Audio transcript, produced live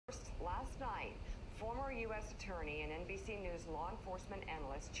night, former U.S. Attorney and NBC News law enforcement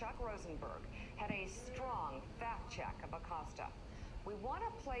analyst Chuck Rosenberg had a strong fact check of Acosta. We want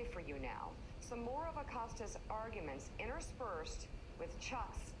to play for you now some more of Acosta's arguments interspersed with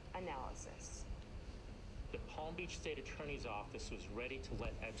Chuck's analysis. The Palm Beach State Attorney's Office was ready to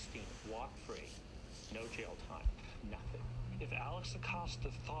let Epstein walk free. No jail time, nothing. If Alex Acosta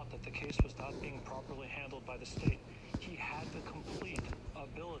thought that the case was not being properly handled by the state, he had the complete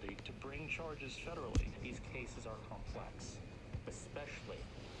ability to bring charges federally. These cases are complex, especially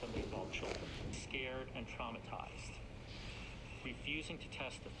when they involve children, scared and traumatized, refusing to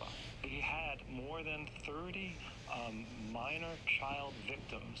testify. He had more than 30 minor child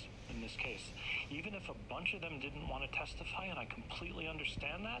victims in this case. Even if a bunch of them didn't want to testify, and I completely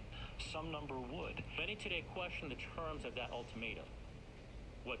understand that, some number would. Many today question the terms of that ultimatum,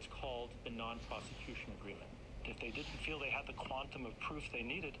 what's called the non-prosecution agreement. If they didn't feel they had the quantum of proof they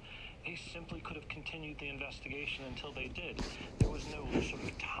needed, they simply could have continued the investigation until they did. There was no sort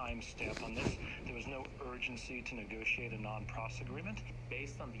of time stamp on this. There was no urgency to negotiate a non-pros agreement.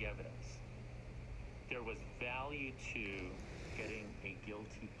 Based on the evidence, there was value to getting a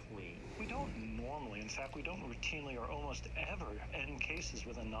guilty plea. We don't normally, in fact, we don't routinely or almost ever end cases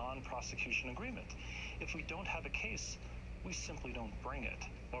with a non-prosecution agreement. If we don't have a case, we simply don't bring it.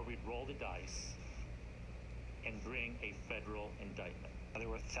 Or we'd roll the dice and bring a federal indictment. There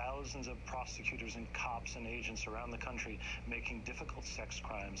were thousands of prosecutors and cops and agents around the country making difficult sex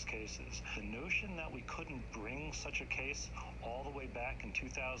crimes cases. The notion that we couldn't bring such a case all the way back in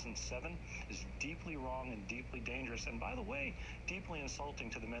 2007 is deeply wrong and deeply dangerous, and by the way, deeply insulting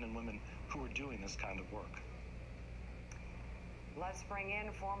to the men and women who are doing this kind of work. Let's bring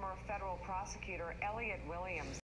in former federal prosecutor Elliot Williams.